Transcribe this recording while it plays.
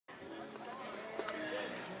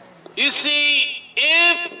You see,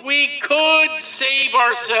 if we could save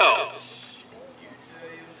ourselves,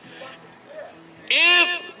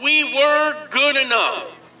 if we were good enough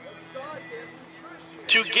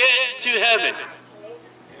to get to heaven,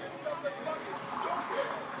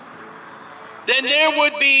 then there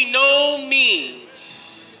would be no means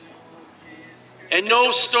and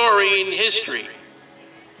no story in history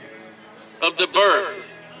of the birth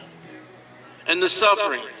and the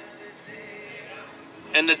suffering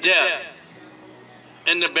and the death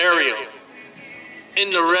and the burial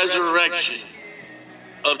and the resurrection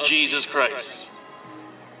of Jesus Christ.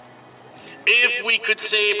 If we could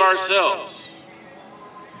save ourselves,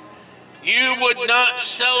 you would not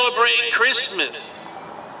celebrate Christmas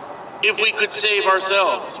if we could save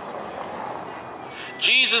ourselves.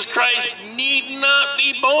 Jesus Christ need not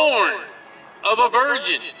be born of a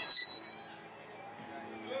virgin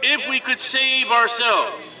if we could save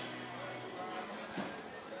ourselves.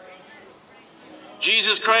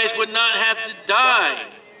 Jesus Christ would not have to die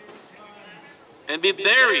and be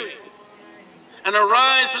buried and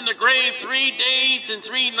arise from the grave 3 days and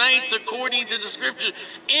 3 nights according to the scriptures,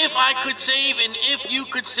 if I could save and if you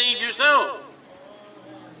could save yourself.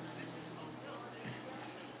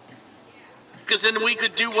 Because then we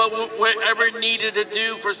could do whatever needed to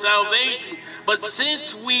do for salvation. But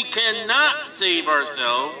since we cannot save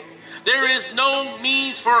ourselves, there is no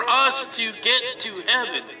means for us to get to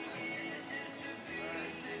heaven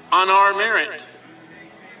on our merit.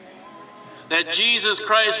 That Jesus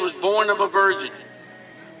Christ was born of a virgin,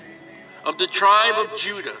 of the tribe of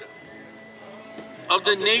Judah, of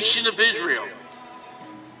the nation of Israel.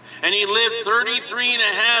 And he lived 33 and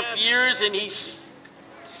a half years and he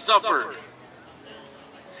suffered.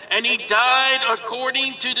 And he died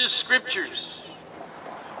according to the scriptures.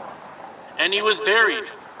 And he was buried.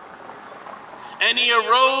 And he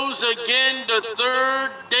arose again the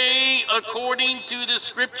 3rd day according to the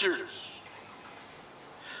scriptures.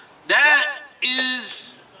 That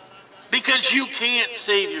is because you can't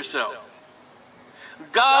save yourself.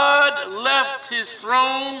 God left his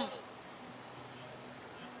throne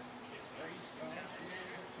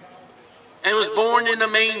and was born in a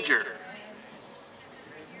manger.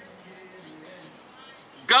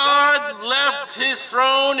 God left his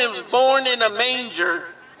throne and was born in a manger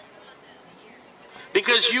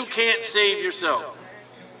because you can't save yourself.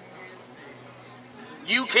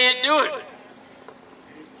 You can't do it.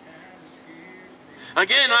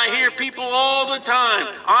 Again, I hear people all the time,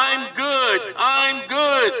 I'm good, I'm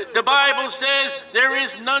good. The Bible says there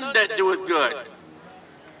is none that doeth good.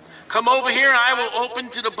 Come over here, I will open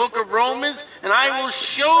to the book of Romans, and I will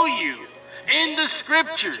show you in the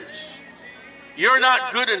scriptures, you're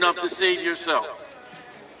not good enough to save yourself.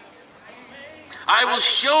 I will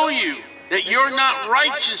show you that you're not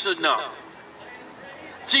righteous enough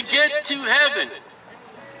to get to heaven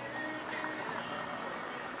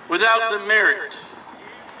without the merit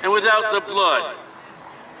and without the blood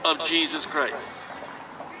of Jesus Christ.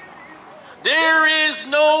 There is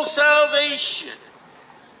no salvation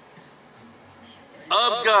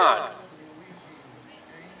of God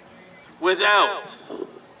without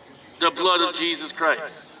the blood of Jesus Christ.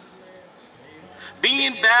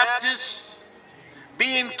 Being Baptist,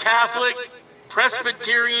 being Catholic,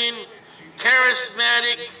 Presbyterian,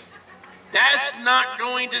 Charismatic, that's not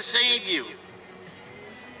going to save you.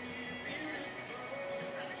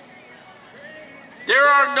 There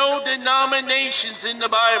are no denominations in the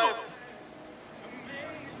Bible.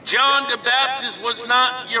 John the Baptist was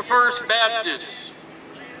not your first Baptist.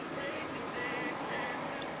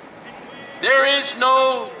 There is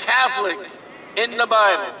no Catholic in the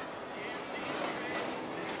Bible.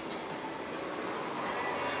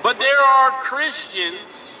 But there are Christians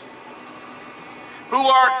who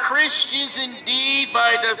are Christians indeed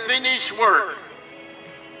by the finished work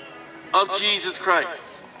of Jesus Christ.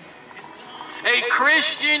 A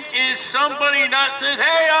Christian is somebody that says,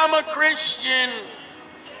 hey, I'm a Christian.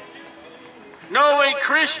 No, a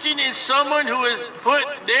Christian is someone who has put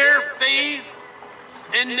their faith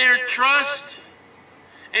and their trust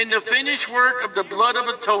in the finished work of the blood of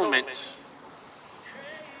atonement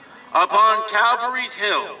upon Calvary's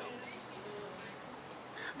hill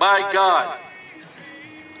by God,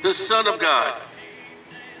 the Son of God,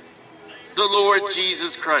 the Lord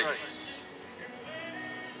Jesus Christ.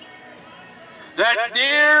 That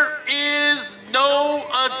there is no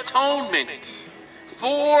atonement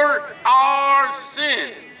for our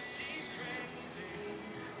sins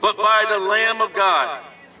but by the Lamb of God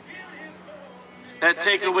that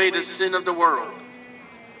take away the sin of the world.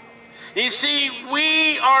 You see,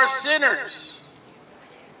 we are sinners.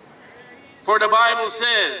 For the Bible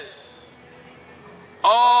says,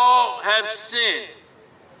 All have sinned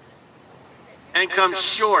and come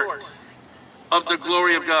short of the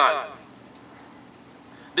glory of God.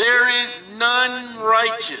 There is none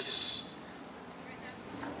righteous.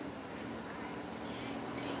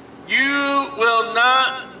 You will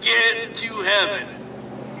not get to heaven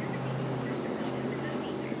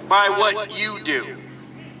by what you do.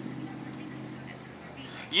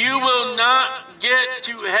 You will not get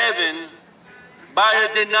to heaven by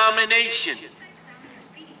a denomination.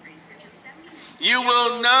 You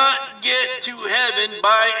will not get to heaven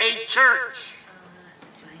by a church.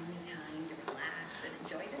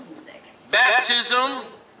 Baptism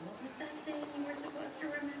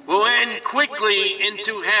will end quickly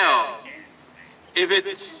into hell if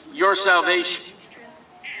it's your salvation.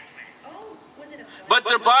 But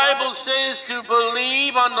the Bible says to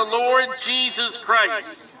believe on the Lord Jesus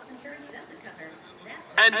Christ,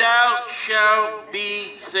 and thou shalt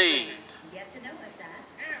be saved.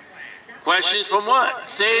 Questions from what?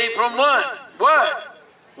 Saved from what?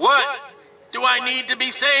 What do I need to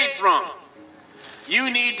be saved from? You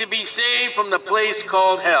need to be saved from the place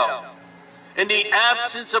called hell, in the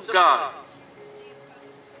absence of God.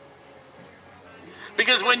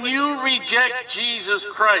 Because when you reject Jesus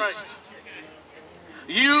Christ,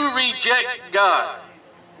 you reject God,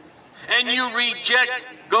 and you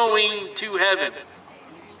reject going to heaven.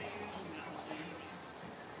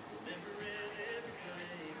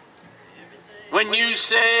 When you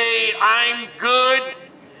say, I'm good,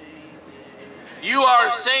 you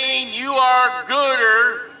are saying you are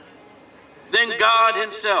gooder than God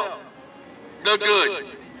himself, the good.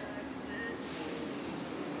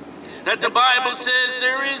 That the Bible says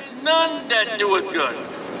there is none that doeth good.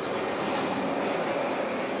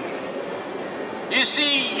 You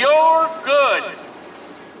see, your good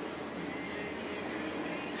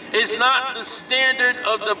is not the standard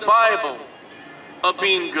of the Bible of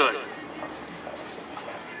being good.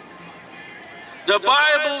 The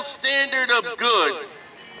Bible standard of good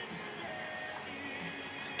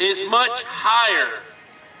is much higher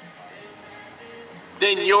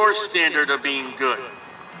than your standard of being good.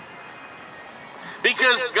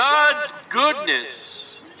 Because God's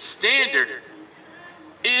goodness standard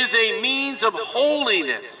is a means of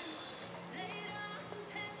holiness.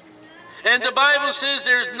 And the Bible says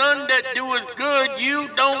there's none that doeth good, you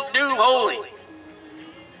don't do holy.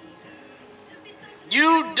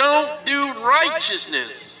 You don't do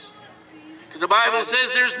righteousness. Because the Bible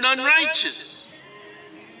says there's none righteous.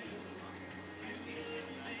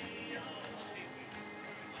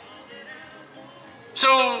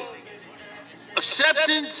 So,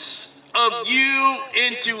 acceptance of you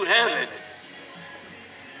into heaven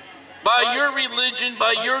by your religion,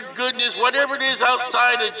 by your goodness, whatever it is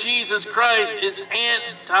outside of Jesus Christ is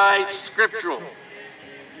anti-scriptural.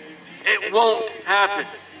 It won't happen.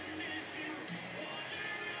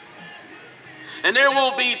 And there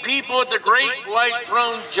will be people at the great white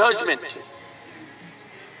throne judgment.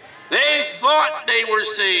 They thought they were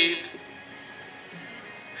saved.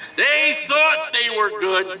 They thought they were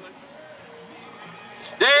good.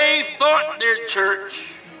 They thought their church.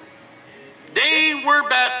 They were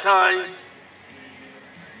baptized.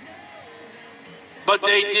 But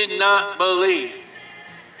they did not believe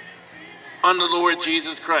on the Lord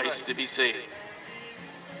Jesus Christ to be saved.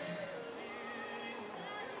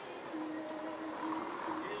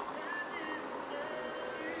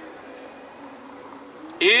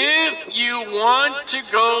 If you want to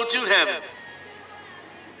go to heaven,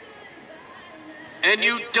 and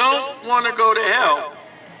you don't want to go to hell,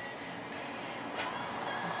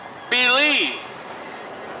 believe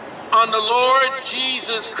on the Lord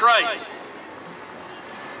Jesus Christ,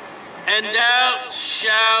 and thou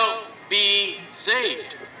shalt be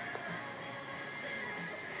saved.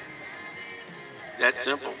 That's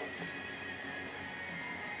simple.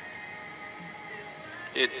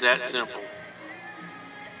 It's that simple.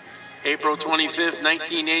 April 25th,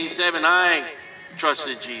 1987, I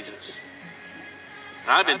trusted Jesus.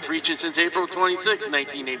 I've been preaching since April 26th,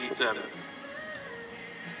 1987.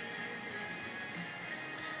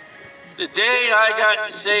 The day I got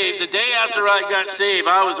saved, the day after I got saved,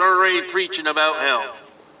 I was already preaching about hell.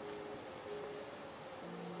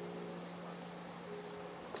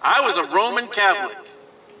 I was a Roman Catholic.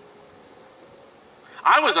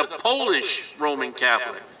 I was a Polish Roman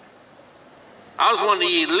Catholic. I was one of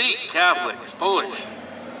the elite Catholics, Polish.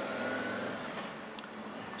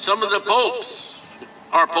 Some of the popes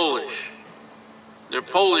are Polish. They're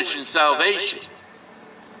Polish in salvation.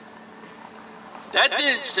 That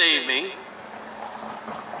didn't save me.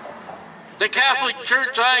 The Catholic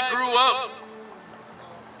Church I grew up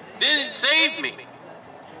didn't save me.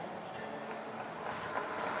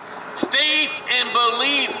 and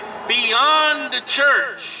believe beyond the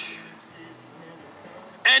church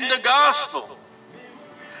and the gospel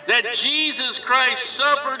that Jesus Christ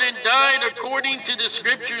suffered and died according to the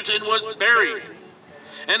scriptures and was buried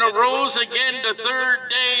and arose again the third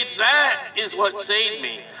day, that is what saved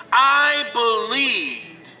me. I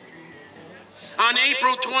believed on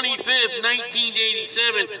April 25th,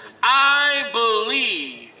 1987, I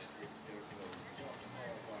believe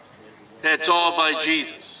that's all by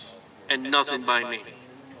Jesus and nothing by me.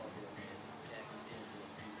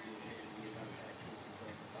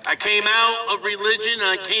 I came out of religion,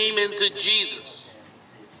 I came into Jesus.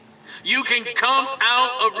 You can come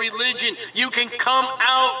out of religion, you can come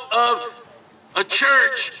out of a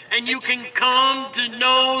church, and you can come to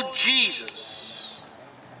know Jesus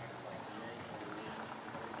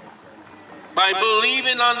by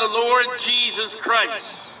believing on the Lord Jesus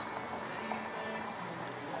Christ.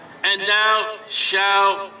 And thou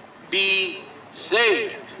shalt be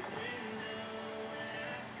saved.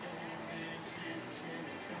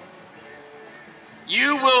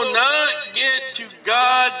 You will not get to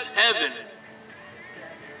God's heaven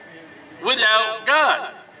without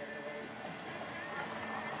God.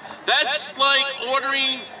 That's like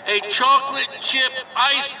ordering a chocolate chip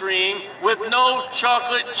ice cream with no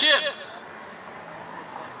chocolate chips.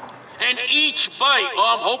 And each bite,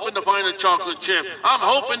 oh, I'm hoping to find a chocolate chip. I'm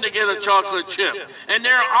hoping to get a chocolate chip. And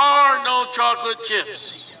there are no chocolate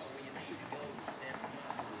chips.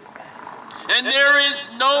 And there is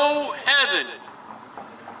no heaven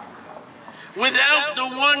without the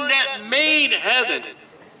one that made heaven.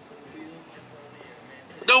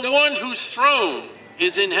 The one whose throne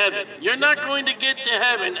is in heaven. You're not going to get to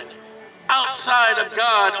heaven outside of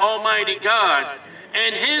God, Almighty God,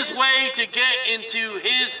 and His way to get into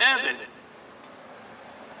His heaven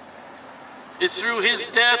is through His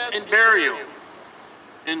death and burial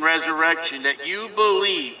and resurrection, that you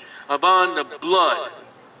believe upon the blood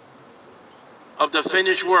of the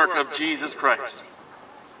finished work of Jesus Christ.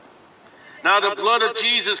 Now, the blood of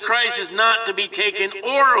Jesus Christ is not to be taken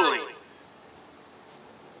orally.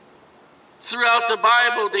 Throughout the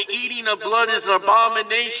Bible, the eating of blood is an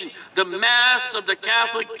abomination. The Mass of the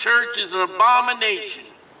Catholic Church is an abomination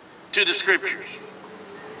to the Scriptures.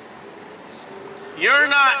 You're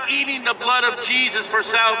not eating the blood of Jesus for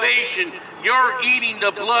salvation. You're eating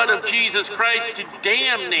the blood of Jesus Christ to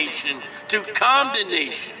damnation, to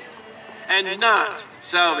condemnation, and not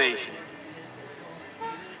salvation.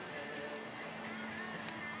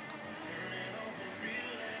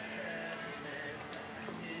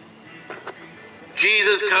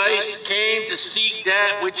 Jesus Christ came to seek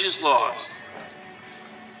that which is lost.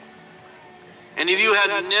 And if you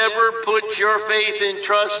have never put your faith and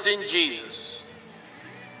trust in Jesus,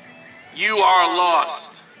 you are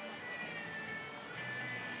lost.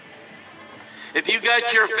 If you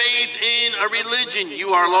got your faith in a religion, you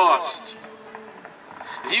are lost.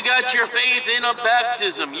 If you got your faith in a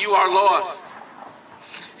baptism, you are lost.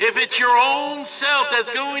 If it's your own self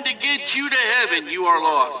that's going to get you to heaven, you are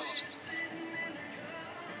lost.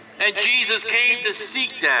 And Jesus came to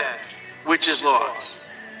seek that which is lost.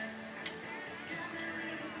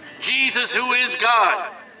 Jesus, who is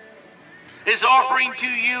God, is offering to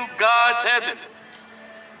you God's heaven.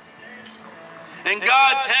 And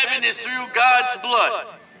God's heaven is through God's blood.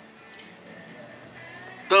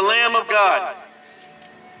 The Lamb of God,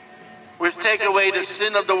 which take away the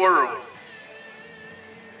sin of the world.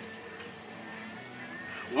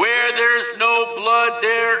 Where there's no blood,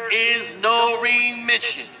 there is no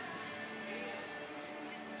remission.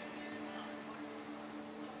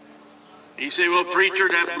 You say, well, preacher,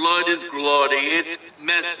 that blood is bloody, it's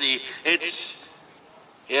messy,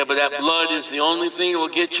 yeah, but that blood is the only thing that will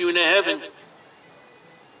get you into heaven.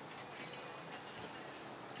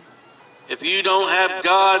 If you don't have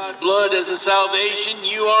God's blood as a salvation,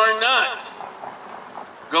 you are not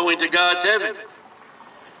going to God's heaven.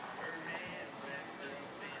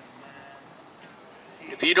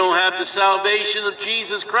 If you don't have the salvation of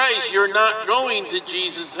Jesus Christ, you're not going to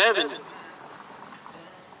Jesus' heaven.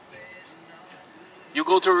 You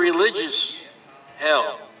go to a religious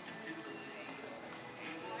hell.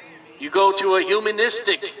 You go to a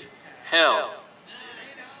humanistic hell.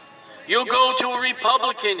 You'll go to a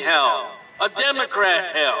Republican hell, a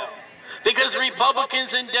Democrat hell. Because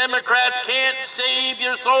Republicans and Democrats can't save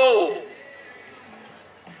your soul.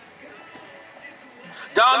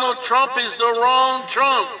 Donald Trump is the wrong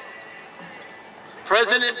Trump.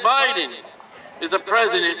 President Biden is a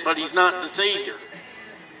president, but he's not the Savior.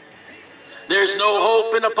 There's no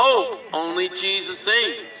hope in a pope. Only Jesus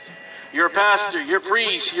saves. Your pastor, your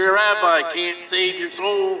priest, your rabbi can't save your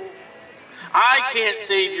soul. I can't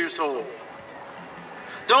save your soul.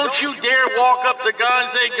 Don't you dare walk up to God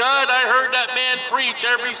and say, God, I heard that man preach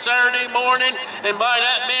every Saturday morning, and by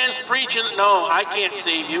that man's preaching, no, I can't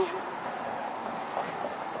save you.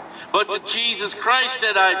 But the Jesus Christ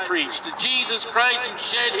that I preach, the Jesus Christ who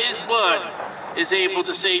shed his blood, is able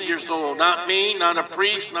to save your soul. Not me, not a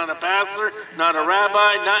priest, not a pastor, not a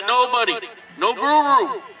rabbi, not nobody, no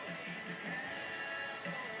guru.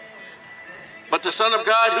 But the Son of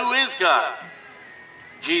God who is God,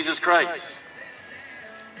 Jesus Christ.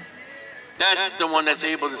 That's the one that's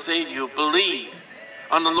able to save you. Believe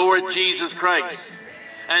on the Lord Jesus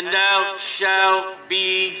Christ, and thou shalt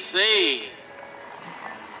be saved.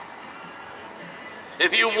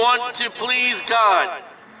 If you want to please God,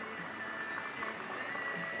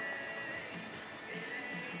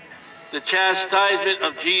 the chastisement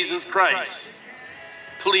of Jesus Christ,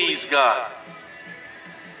 please God.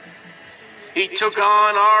 He took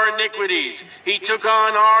on our iniquities. He took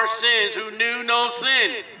on our sins who knew no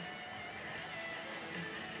sin.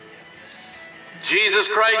 Jesus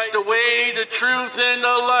Christ, the way, the truth, and the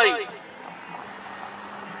light.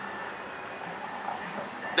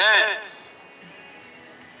 That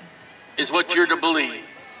is what you're to believe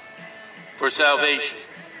for salvation.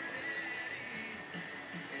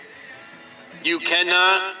 You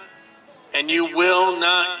cannot and you will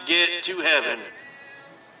not get to heaven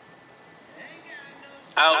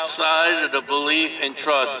outside of the belief and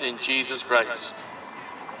trust in Jesus Christ.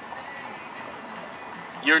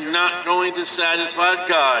 You're not going to satisfy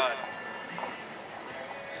God,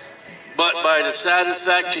 but by the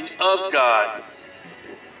satisfaction of God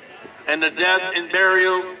and the death and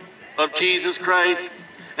burial of Jesus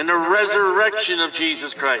Christ and the resurrection of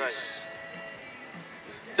Jesus Christ.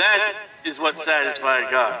 That is what satisfies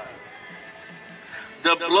God.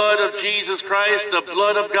 The blood of Jesus Christ, the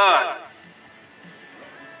blood of God,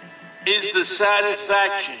 is the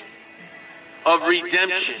satisfaction of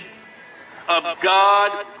redemption, of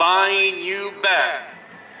God buying you back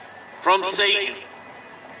from Satan.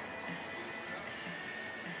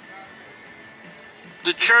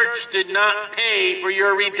 The church did not pay for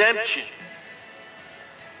your redemption.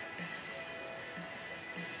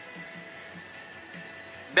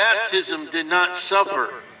 Baptism did not suffer.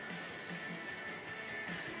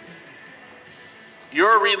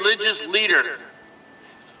 Your religious leader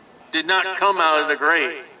did not come out of the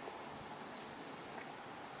grave.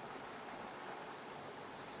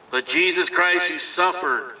 But Jesus Christ, who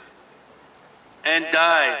suffered and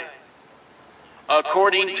died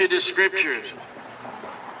according to the Scriptures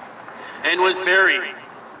and was buried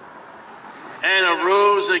and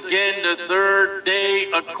arose again the third day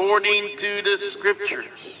according to the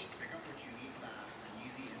Scriptures.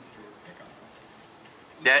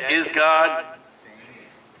 That is God.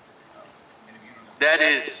 That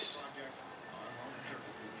is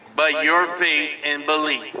by your faith and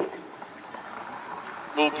belief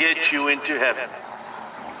will get you into heaven.